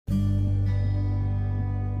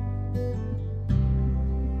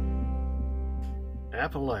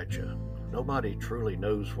Appalachia. Nobody truly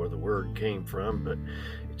knows where the word came from, but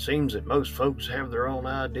it seems that most folks have their own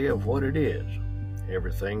idea of what it is.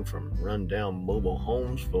 Everything from run-down mobile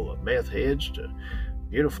homes full of meth heads to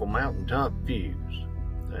beautiful mountaintop views.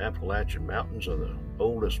 The Appalachian Mountains are the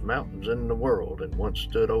oldest mountains in the world and once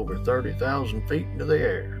stood over 30,000 feet into the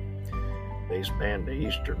air. They span the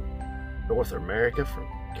eastern North America from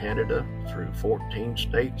Canada through 14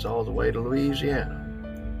 states all the way to Louisiana.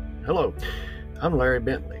 Hello, I'm Larry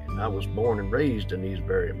Bentley, and I was born and raised in these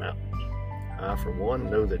very mountains. I, for one,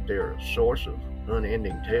 know that they're a source of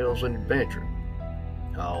unending tales and adventure.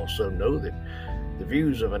 I also know that the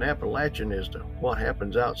views of an Appalachian as to what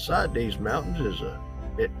happens outside these mountains is a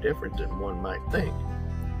bit different than one might think.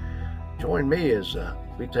 Join me as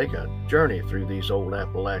we take a journey through these old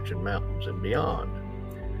Appalachian mountains and beyond.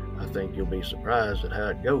 I think you'll be surprised at how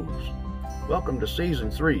it goes. Welcome to Season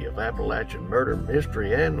 3 of Appalachian Murder,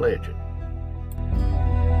 Mystery, and Legend.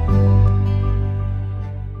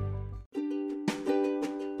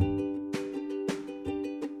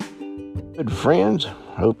 Good friends,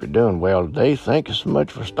 hope you're doing well today. Thank you so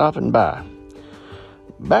much for stopping by.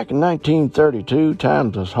 Back in 1932,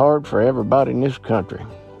 times was hard for everybody in this country.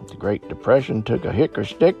 The Great Depression took a hickory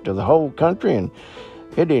stick to the whole country, and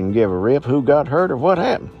it didn't give a rip who got hurt or what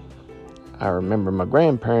happened. I remember my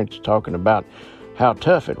grandparents talking about how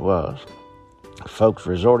tough it was. Folks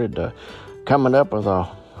resorted to coming up with a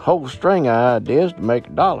whole string of ideas to make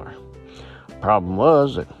a dollar. Problem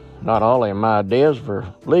was that not all of them ideas were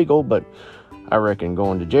legal, but I reckon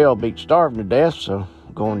going to jail beat starving to death, so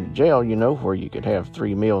going to jail, where you could have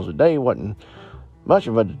 3 meals a day wasn't much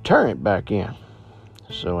of a deterrent back then.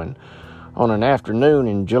 So on an afternoon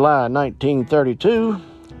in July 1932,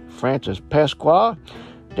 Francis Pesqua,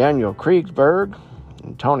 Daniel Kriegsberg,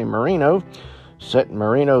 and Tony Marino sat in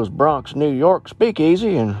Marino's Bronx, New York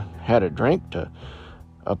speakeasy and had a drink to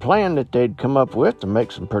a plan that they'd come up with to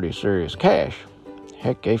make some pretty serious cash.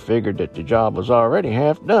 Heck, they figured that the job was already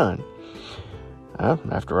half done.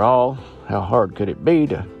 After all, how hard could it be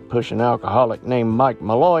to push an alcoholic named Mike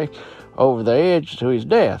Malloy over the edge to his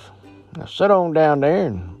death? Now sit on down there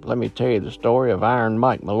and let me tell you the story of Iron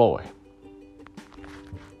Mike Malloy.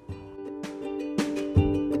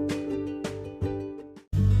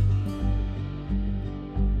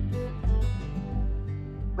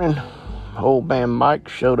 Old man Mike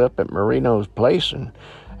showed up at Marino's place and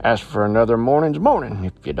asked for another morning,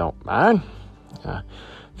 if you don't mind. A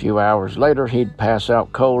few hours later, he'd pass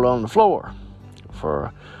out cold on the floor.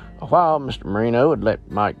 For a while, Mr. Marino would let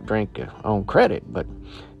Mike drink on credit, but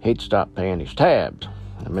he'd stop paying his tabs.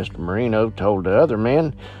 And Mr. Marino told the other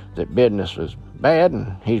men that business was bad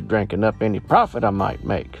and he's drinking up any profit I might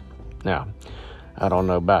make. Now, I don't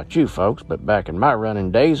know about you folks, but back in my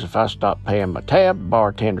running days, if I stopped paying my tab, the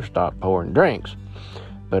bartender stopped pouring drinks.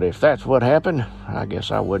 But if that's what happened, I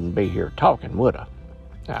guess I wouldn't be here talking, would I?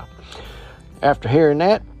 Now, after hearing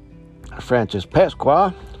that, Francis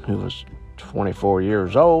Pesqua, who was 24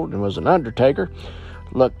 years old and was an undertaker,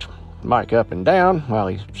 looked Mike up and down while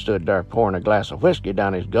he stood there pouring a glass of whiskey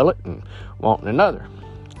down his gullet and wanting another.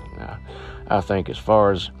 Now, I think as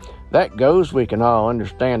far as that goes, we can all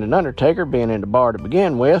understand an undertaker being in the bar to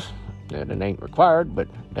begin with. That it ain't required, but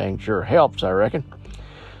dang sure helps, I reckon.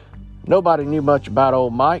 Nobody knew much about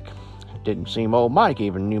old Mike. It didn't seem old Mike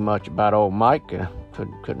even knew much about old Mike.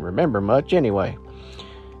 Couldn't remember much anyway.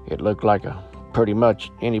 It looked like pretty much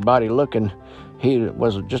anybody looking. He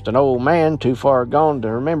was just an old man too far gone to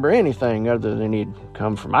remember anything other than he'd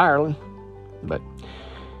come from Ireland. But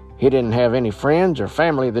he didn't have any friends or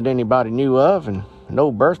family that anybody knew of, and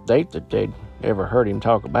no birth date that they'd ever heard him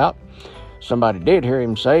talk about. Somebody did hear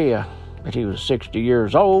him say that he was 60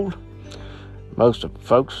 years old. Most of the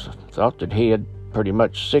folks thought that he had pretty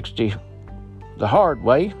much 60 the hard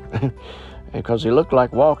way because he looked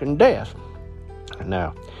like walking death.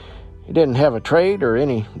 Now, he didn't have a trade or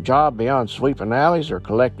any job beyond sweeping alleys or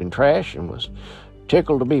collecting trash and was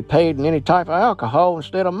tickled to be paid in any type of alcohol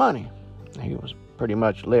instead of money. He was pretty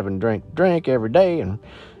much live and drink every day, and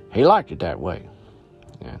he liked it that way.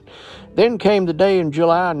 And then came the day in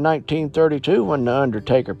July 1932 when the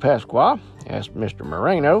undertaker Pesqua asked Mr.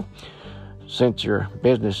 Marino, since your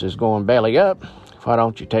business is going belly up, why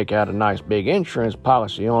don't you take out a nice big insurance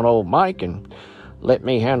policy on old Mike and let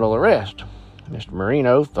me handle the rest? Mr.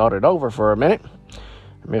 Marino thought it over for a minute.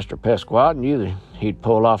 Mr. Pesqua knew that he'd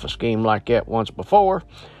pulled off a scheme like that once before.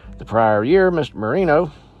 The prior year, Mr.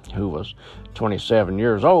 Marino, who was 27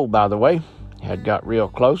 years old, by the way, had got real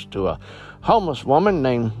close to a homeless woman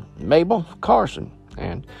named Mabel Carson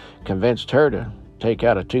and convinced her to take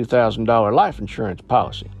out a $2,000 life insurance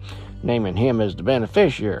policy, naming him as the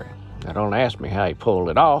beneficiary. Now, don't ask me how he pulled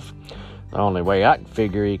it off. The only way I can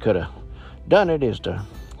figure he could have done it is to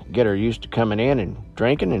get her used to coming in and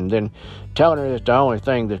drinking, and then telling her that the only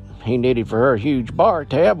thing that he needed for her huge bar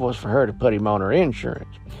tab was for her to put him on her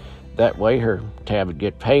insurance. That way her tab would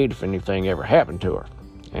get paid if anything ever happened to her.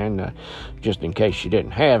 And just in case she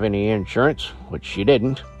didn't have any insurance, which she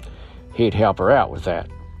didn't, he'd help her out with that.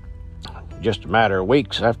 Just a matter of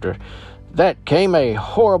weeks after that came a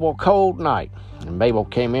horrible cold night, and Mabel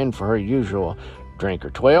came in for her usual drink or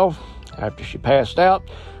 12. After she passed out,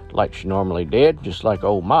 like she normally did, just like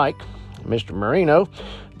old Mike, Mr. Marino,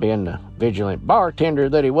 being the vigilant bartender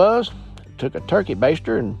that he was, took a turkey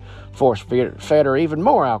baster and force-fed her even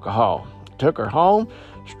more alcohol. Took her home,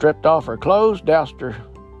 stripped off her clothes, doused her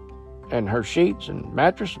and her sheets and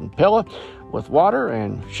mattress and pillow with water,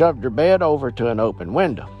 and shoved her bed over to an open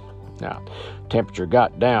window. Now, temperature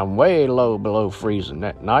got down way low below freezing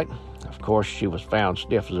that night. Of course, she was found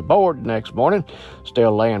stiff as a board the next morning,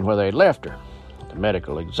 still laying where they'd left her. The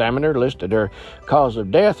medical examiner listed her cause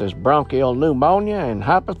of death as bronchial pneumonia and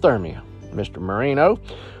hypothermia. Mr. Marino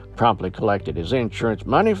promptly collected his insurance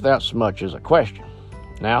money without so much as a question.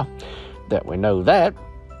 Now that we know that,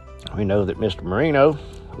 we know that Mr. Marino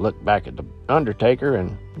looked back at the undertaker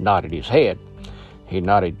and nodded his head. He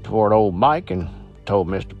nodded toward old Mike and told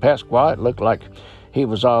Mr. Pasqua it looked like he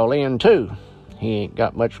was all in too. He ain't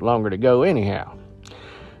got much longer to go anyhow.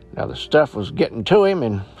 Now the stuff was getting to him,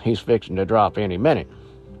 and he's fixing to drop any minute.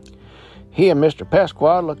 He and Mr.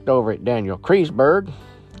 Pasqua looked over at Daniel Kreisberg,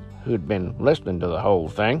 who'd been listening to the whole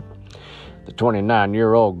thing. The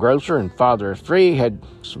 29-year-old grocer and father of 3 had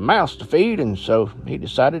some mouths to feed, and so he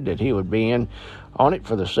decided that he would be in on it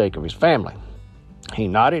for the sake of his family. He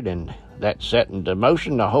nodded, and that set into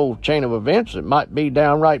motion the whole chain of events that might be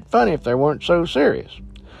downright funny if they weren't so serious.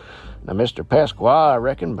 Now, Mr. Pasqua, I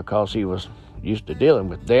reckon, because he was used to dealing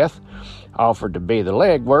with death, offered to be the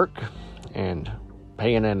legwork and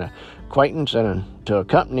paying an acquaintance and to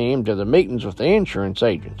accompany him to the meetings with the insurance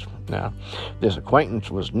agents. Now, this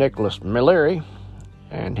acquaintance was Nicholas Malloy,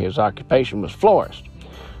 and his occupation was florist,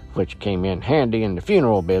 which came in handy in the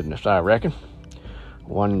funeral business, I reckon.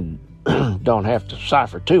 One don't have to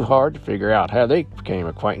cipher too hard to figure out how they became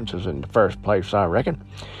acquaintances in the first place, I reckon.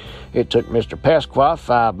 It took Mr. Pasqua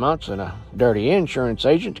 5 months and a dirty insurance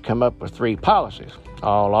agent to come up with 3 policies,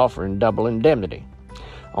 all offering double indemnity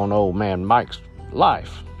on old man Mike's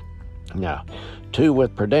life. Now, 2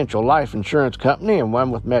 with Prudential Life Insurance Company and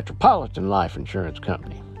 1 with Metropolitan Life Insurance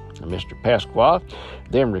Company. Now, Mr. Pasqua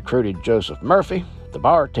then recruited Joseph Murphy, the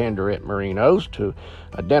bartender at Marino's, to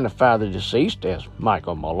identify the deceased as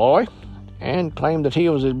Michael Malloy and claimed that he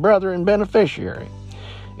was his brother and beneficiary.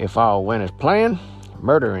 If all went as planned,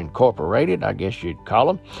 Murder Incorporated, I guess you'd call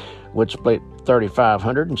them, would split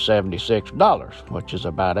 $3,576, which is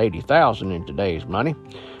about $80,000 in today's money,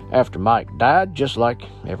 after Mike died, just like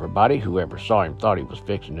everybody who ever saw him thought he was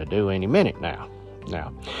fixing to do any minute now.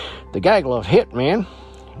 Now, the gaggle of hitmen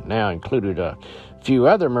now included a few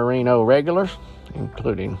other Marino regulars,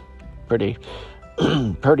 including Pretty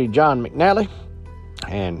John McNally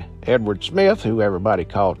and Edward Smith, who everybody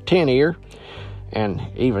called Tin Ear, and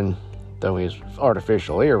even though his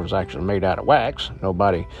artificial ear was actually made out of wax,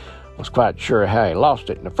 nobody was quite sure how he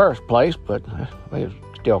lost it in the first place, but he was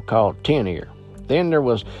still called Tin Ear. Then there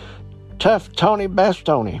was Tough Tony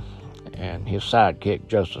Bastoni and his sidekick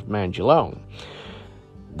Joseph Mangellone.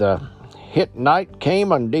 The hit night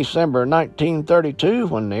came on December 1932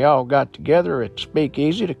 when they all got together at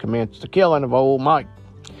Speakeasy to commence the killing of old Mike.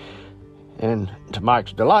 And to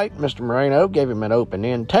Mike's delight, Mr. Marino gave him an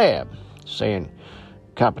open-end tab, saying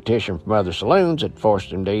competition from other saloons had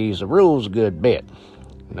forced him to ease the rules a good bit.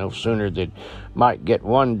 No sooner did Mike get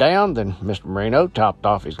one down than Mr. Marino topped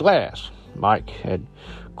off his glass. Mike had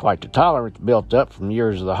quite the tolerance built up from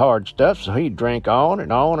years of the hard stuff, so he drank on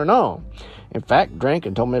and on and on. In fact, drank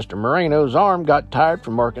until Mr. Marino's arm got tired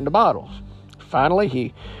from working the bottles. Finally,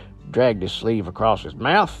 he dragged his sleeve across his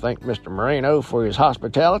mouth, thanked Mr. Marino for his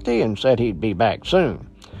hospitality, and said he'd be back soon.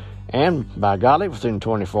 And, by golly, within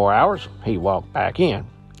 24 hours, he walked back in.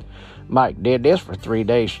 Mike did this for 3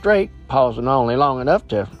 days straight, pausing only long enough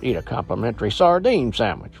to eat a complimentary sardine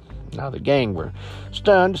sandwich. Now, the gang were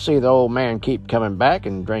stunned to see the old man keep coming back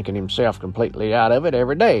and drinking himself completely out of it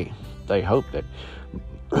every day. They hoped that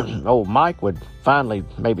old Mike would finally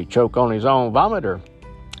maybe choke on his own vomit or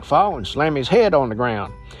fall and slam his head on the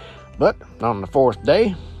ground. But on the 4th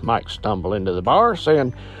day, Mike stumbled into the bar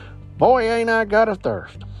saying, "Boy, ain't I got a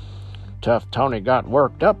thirst." Tough Tony got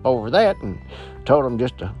worked up over that and told him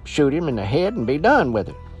just to shoot him in the head and be done with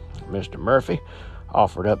it. Mr. Murphy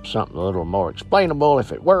offered up something a little more explainable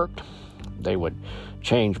if it worked. They would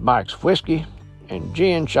changed Mike's whiskey and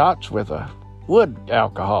gin shots with a wood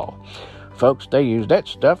alcohol. Folks, they used that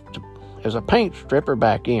stuff as a paint stripper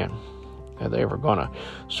back in. They were going to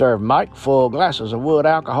serve Mike full glasses of wood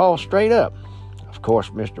alcohol straight up. Of course,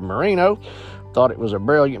 Mr. Marino thought it was a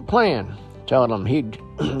brilliant plan, telling him he'd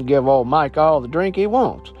give old Mike all the drink he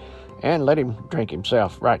wants and let him drink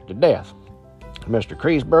himself right to death. Mr.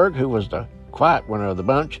 Kreisberg, who was the quiet one of the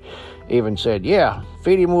bunch, even said, "Yeah,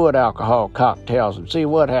 feed him wood alcohol cocktails and see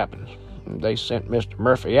what happens." And they sent Mr.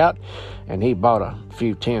 Murphy out, and he bought a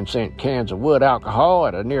few 10-cent cans of wood alcohol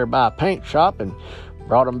at a nearby paint shop and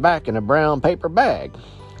brought them back in a brown paper bag.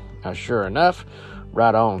 Now, sure enough,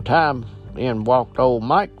 right on time, in walked old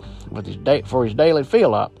Mike with for his daily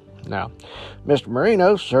fill-up. Now, Mr.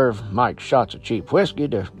 Marino served Mike shots of cheap whiskey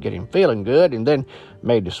to get him feeling good and then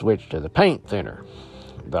made the switch to the paint thinner.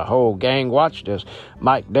 The whole gang watched as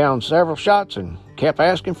Mike downed several shots and kept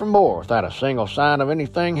asking for more without a single sign of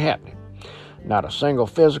anything happening. Not a single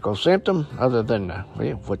physical symptom other than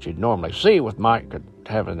what you'd normally see with Mike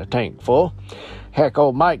having the tank full. Heck,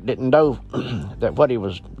 old Mike didn't know that what he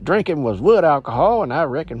was drinking was wood alcohol, and I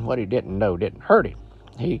reckon what he didn't know didn't hurt him.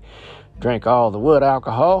 He drank all the wood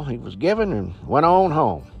alcohol he was given and went on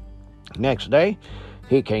home. Next day,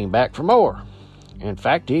 he came back for more. In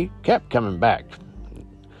fact, he kept coming back.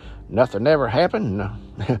 Nothing ever happened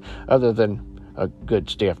other than a good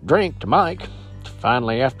stiff drink to Mike.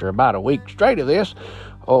 Finally, after about a week straight of this,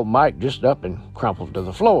 old Mike just up and crumpled to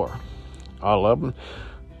the floor. All of them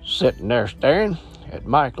sitting there staring at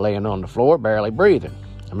Mike laying on the floor, barely breathing.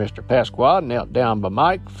 Mr. Pasquale knelt down by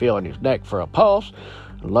Mike, feeling his neck for a pulse,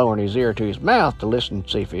 and lowering his ear to his mouth to listen and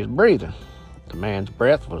see if he was breathing. The man's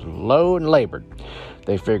breath was low and labored.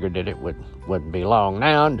 They figured that it wouldn't be long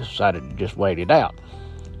now and decided to just wait it out.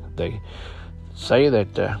 They say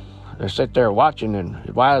that they sit there watching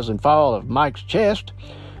the rise and fall of Mike's chest,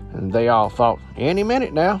 and they all thought, any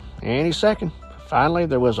minute now, any second. Finally,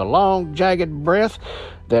 there was a long, jagged breath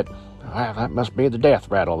that must be the death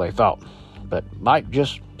rattle, they thought. But Mike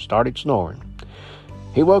just started snoring.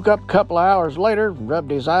 He woke up a couple of hours later,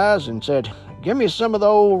 rubbed his eyes, and said, "Give me some of the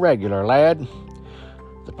old regular, lad."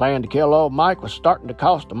 The plan to kill old Mike was starting to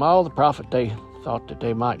cost them all the profit they thought that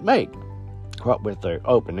they might make. What with their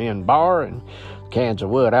open-end bar and cans of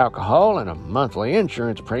wood alcohol and a monthly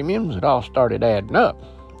insurance premiums, it all started adding up.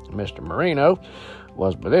 Mr. Marino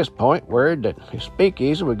was by this point worried that his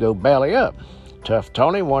speakeasy would go belly up. Tough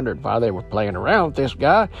Tony wondered why they were playing around with this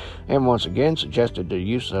guy and once again suggested the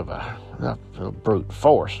use of a brute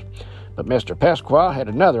force. But Mr. Pasquale had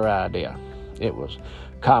another idea. It was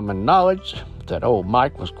common knowledge that old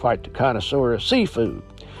Mike was quite the connoisseur of seafood.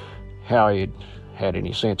 How he'd had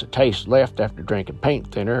any sense of taste left after drinking paint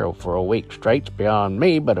thinner for a week straight's beyond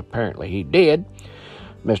me, but apparently he did.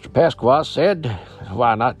 Mr. Pasquale said,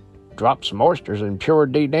 why not drop some oysters in pure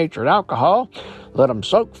denatured alcohol, let them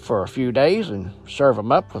soak for a few days, and serve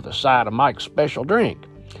them up with a side of Mike's special drink.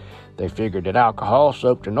 They figured that alcohol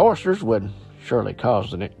soaked in oysters would surely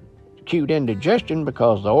cause an acute indigestion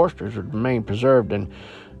because the oysters would remain preserved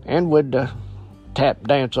and would tap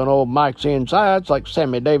dance on old Mike's insides like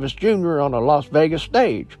Sammy Davis Jr. on a Las Vegas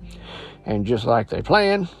stage. And just like they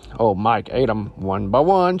planned, old Mike ate them one by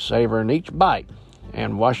one, savoring each bite,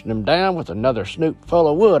 and washing them down with another snoot full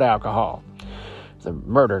of wood alcohol. The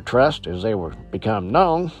murder trust, as they were become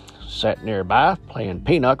known, sat nearby, playing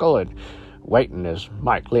pinochle and waiting as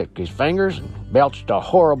Mike licked his fingers and belched a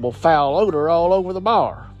horrible foul odor all over the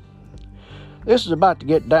bar. This is about to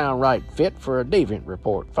get downright fit for a deviant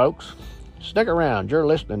report, folks. Stick around. You're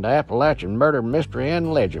listening to Appalachian Murder, Mystery,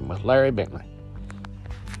 and Legend with Larry Bentley.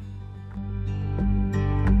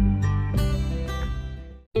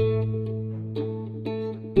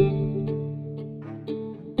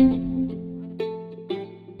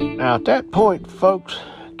 Now, at that point, folks,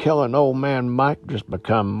 killing old man Mike just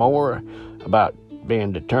become more about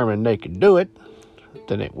being determined they could do it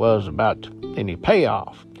than it was about any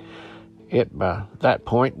payoff. It, by that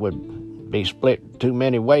point, would be split too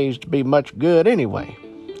many ways to be much good anyway.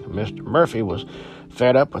 Mr. Murphy was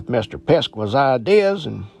fed up with Mr. Pesqua's ideas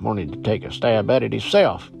and wanted to take a stab at it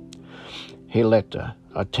himself. He let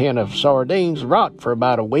a tin of sardines rot for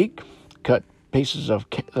about a week, cut pieces of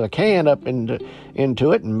the can up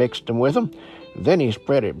into it and mixed them with them. Then he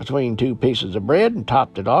spread it between two pieces of bread and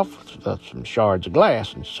topped it off with some shards of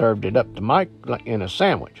glass and served it up to Mike in a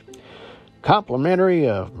sandwich. Complimentary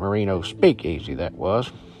of Marino's speakeasy, that was.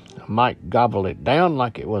 Mike gobbled it down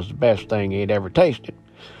like it was the best thing he'd ever tasted.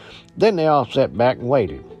 Then they all sat back and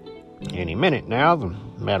waited. Any minute now, the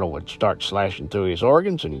metal would start slashing through his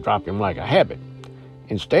organs and drop him like a habit.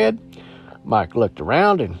 Instead, Mike looked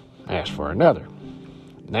around and asked for another.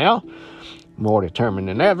 Now, more determined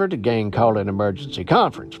than ever, the gang called an emergency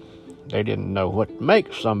conference. They didn't know what to make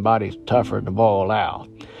of somebody tougher than a boiled owl.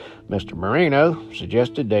 Mr. Marino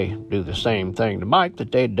suggested they do the same thing to Mike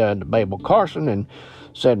that they'd done to Babel Carson, and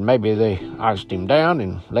said maybe they iced him down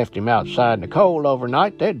and left him outside in the cold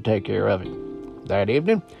overnight. They'd take care of it. That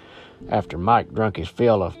evening, after Mike drunk his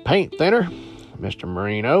fill of paint thinner, Mr.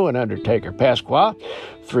 Marino and Undertaker Pasqua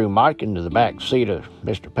threw Mike into the back seat of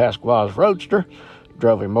Mr. Pasqua's roadster,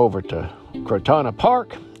 drove him over to Crotona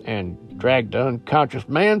Park, and dragged the unconscious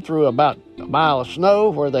man through about a mile of snow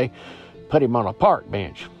where they put him on a park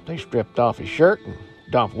bench. They stripped off his shirt and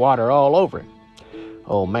dumped water all over him.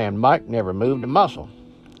 Old man Mike never moved a muscle.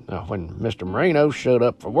 Now, when Mr. Marino showed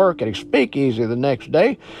up for work at his speakeasy the next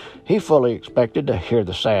day, he fully expected to hear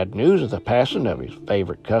the sad news of the passing of his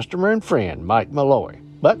favorite customer and friend, Mike Malloy.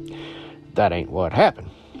 But that ain't what happened.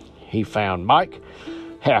 He found Mike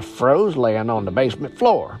half froze laying on the basement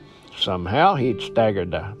floor. Somehow he'd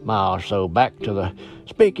staggered a mile or so back to the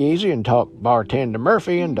speakeasy and talked bartender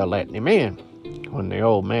Murphy into letting him in. When the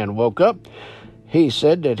old man woke up, he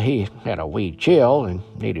said that he had a wee chill and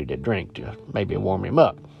needed a drink to maybe warm him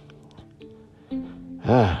up.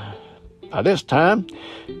 By this time,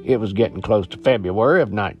 it was getting close to February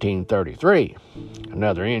of 1933.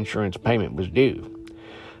 Another insurance payment was due.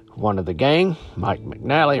 One of the gang, John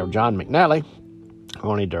McNally,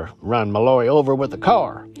 wanted to run Malloy over with a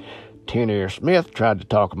car. Tin-Ear Smith tried to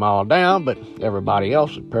talk them all down, but everybody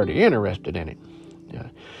else was pretty interested in it.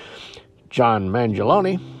 John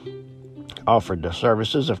Mangiolone offered the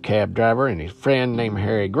services of cab driver and his friend named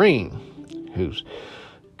Harry Green, whose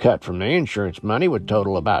cut from the insurance money would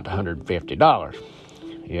total about $150.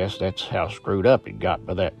 Yes, that's how screwed up it got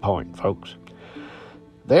by that point, folks.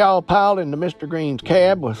 They all piled into Mr. Green's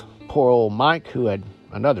cab with poor old Mike, who had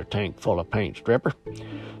another tank full of paint stripper,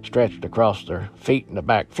 stretched across their feet in the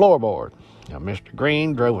back floorboard. Now, Mr.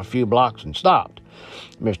 Green drove a few blocks and stopped.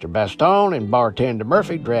 Mr. Baston and bartender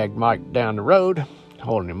Murphy dragged Mike down the road,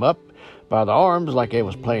 holding him up by the arms like they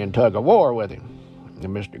was playing tug-of-war with him.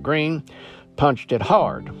 And Mr. Green punched it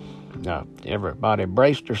hard. Now, everybody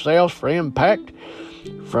braced themselves for impact.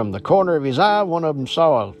 From the corner of his eye, one of them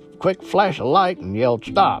saw a quick flash of light and yelled,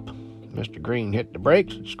 "Stop!" Mr. Green hit the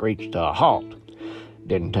brakes and screeched to a halt.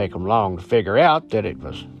 Didn't take them long to figure out that it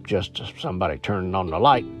was just somebody turning on the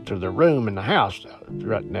light to the room in the house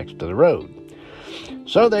right next to the road.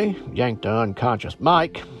 So they yanked the unconscious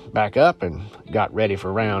Mike back up and got ready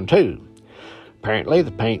for round two. Apparently,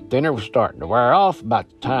 the paint thinner was starting to wear off about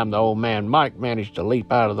the time the old man Mike managed to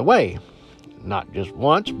leap out of the way. Not just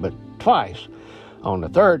once, but twice. On the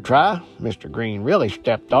third try, Mr. Green really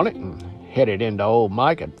stepped on it and hit it into old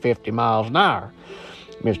Mike at 50 miles an hour.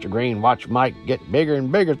 Mr. Green watched Mike get bigger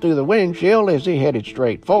and bigger through the windshield as he headed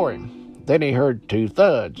straight for him. Then he heard two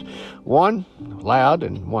thuds, one loud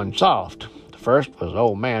and one soft. The first was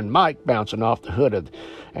old man Mike bouncing off the hood,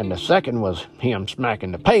 and the second was him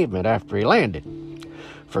smacking the pavement after he landed.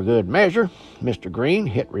 For good measure, Mr. Green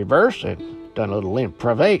hit reverse and done a little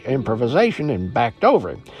improvisation and backed over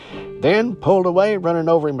him, then pulled away, running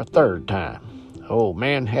over him a third time. The old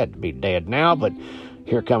man had to be dead now, but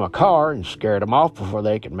here come a car and scared him off before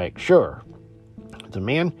they could make sure. The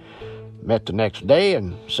men met the next day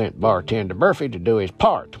and sent bartender Murphy to do his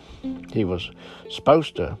part. He was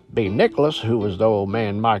supposed to be Nicholas, who was the old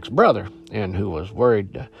man Mike's brother, and who was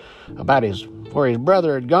worried about where his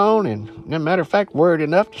brother had gone, and, as a matter of fact, worried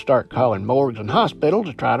enough to start calling morgues and hospitals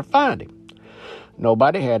to try to find him.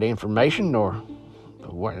 Nobody had information, nor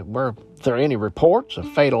were there any reports of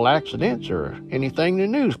fatal accidents or anything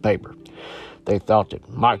in the newspaper. They thought that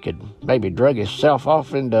Mike had maybe drug himself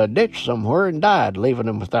off into a ditch somewhere and died, leaving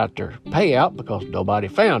them without their payout because nobody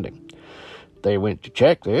found him. They went to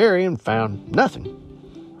check the area and found nothing.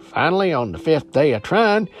 Finally, on the fifth day of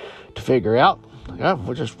trying to figure out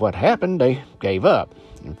just what happened, they gave up.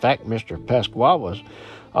 In fact, Mr. Pasqua was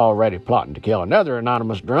already plotting to kill another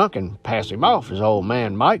anonymous drunk and pass him off as old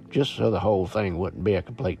man Mike, just so the whole thing wouldn't be a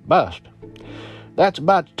complete bust. That's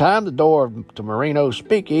about the time the door to Marino's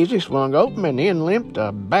speakeasy swung open, and in limped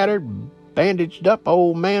a battered, bandaged-up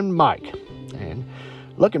old man Mike, and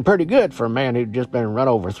looking pretty good for a man who'd just been run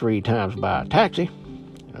over 3 times by a taxi.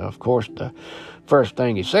 Of course, the first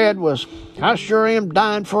thing he said was, "I sure am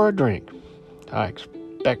dying for a drink." I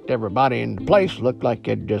expect everybody in the place looked like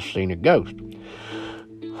they'd just seen a ghost.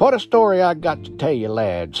 What a story I got to tell you,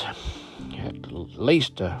 lads. At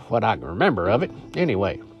least what I can remember of it.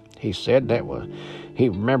 Anyway, he said he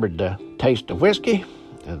remembered the taste of whiskey,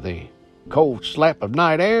 the cold slap of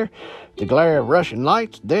night air, the glare of Russian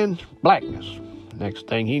lights, then blackness. Next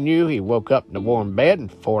thing he knew, he woke up in a warm bed in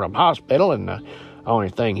Fordham Hospital, and the Only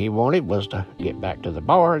thing he wanted was to get back to the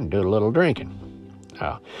bar and do a little drinking.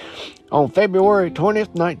 On February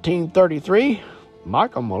 20th, 1933,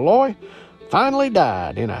 Michael Malloy finally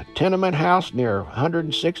died in a tenement house near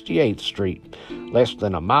 168th Street, less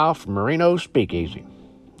than a mile from Marino's Speakeasy.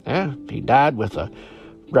 He died with a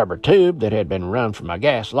rubber tube that had been run from a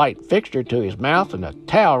gas light fixture to his mouth and a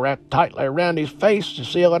towel wrapped tightly around his face to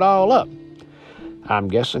seal it all up. I'm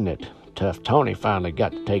guessing that Tough Tony finally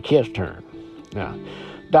got to take his turn. Now,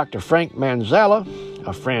 Dr. Frank Manzella,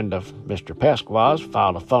 a friend of Mr. Pesqua's,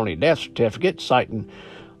 filed a phony death certificate citing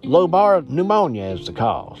lobar pneumonia as the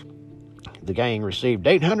cause. The gang received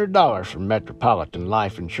 $800 from Metropolitan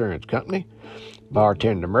Life Insurance Company.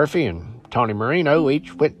 Bartender Murphy and Tony Marino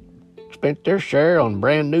each spent their share on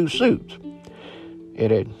brand new suits.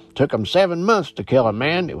 It had took them 7 months to kill a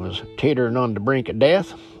man that was teetering on the brink of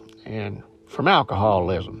death and from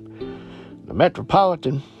alcoholism. The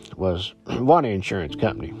Metropolitan was one insurance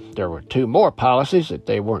company. There were 2 more policies that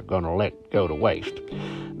they weren't going to let go to waste.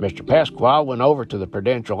 Mr. Pasquale went over to the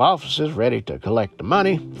Prudential offices ready to collect the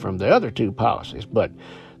money from the other 2 policies, but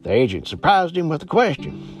the agent surprised him with a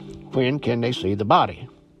question: when can they see the body?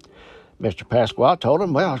 Mr. Pasquale told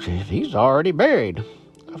him, well, he's already buried.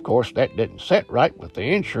 Of course, that didn't set right with the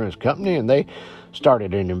insurance company, and they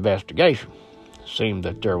started an investigation. It seemed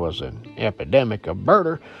that there was an epidemic of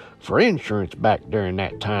murder for insurance back during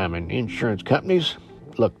that time, and insurance companies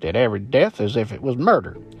looked at every death as if it was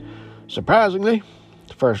murder. Surprisingly,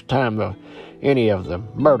 the first time any of the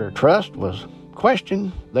murder trust was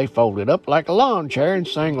questioned, they folded up like a lawn chair and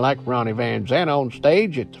sang like Ronnie Van Zant on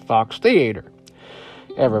stage at the Fox Theater.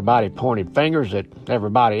 Everybody pointed fingers at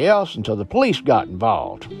everybody else until the police got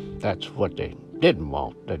involved. That's what they didn't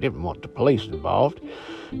want. They didn't want the police involved.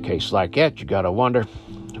 In a case like that, you got to wonder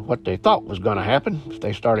what they thought was going to happen if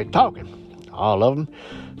they started talking. All of them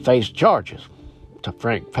faced charges.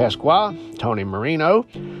 Frank Pasquale, Tony Marino,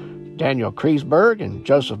 Daniel Kreisberg, and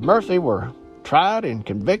Joseph Murphy were tried and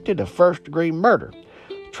convicted of first-degree murder.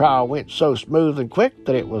 The trial went so smooth and quick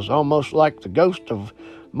that it was almost like the ghost of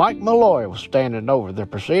Mike Malloy was standing over the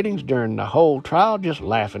proceedings during the whole trial, just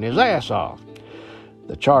laughing his ass off.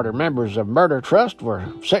 The charter members of Murder Trust were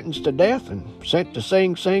sentenced to death and sent to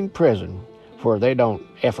Sing Sing prison, where they don't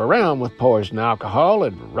F around with poison alcohol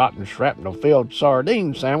and rotten shrapnel-filled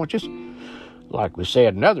sardine sandwiches. Like we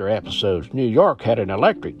said in other episodes, New York had an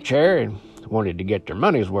electric chair and wanted to get their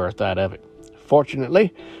money's worth out of it.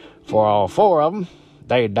 Fortunately, for all 4 of them,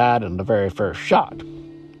 they died in the very first shot.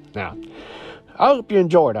 Now, I hope you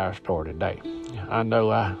enjoyed our story today. I know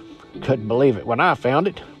I couldn't believe it when I found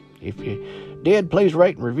it. If you did, please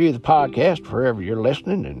rate and review the podcast wherever you're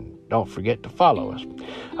listening, and don't forget to follow us.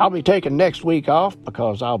 I'll be taking next week off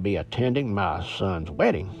because I'll be attending my son's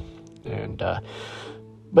wedding.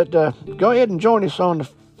 But go ahead and join us on the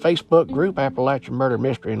Facebook group, Appalachian Murder,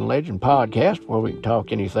 Mystery, and Legend Podcast, where we can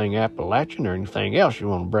talk anything Appalachian or anything else you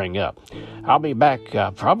want to bring up. I'll be back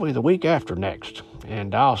probably the week after next,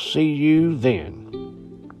 and I'll see you then.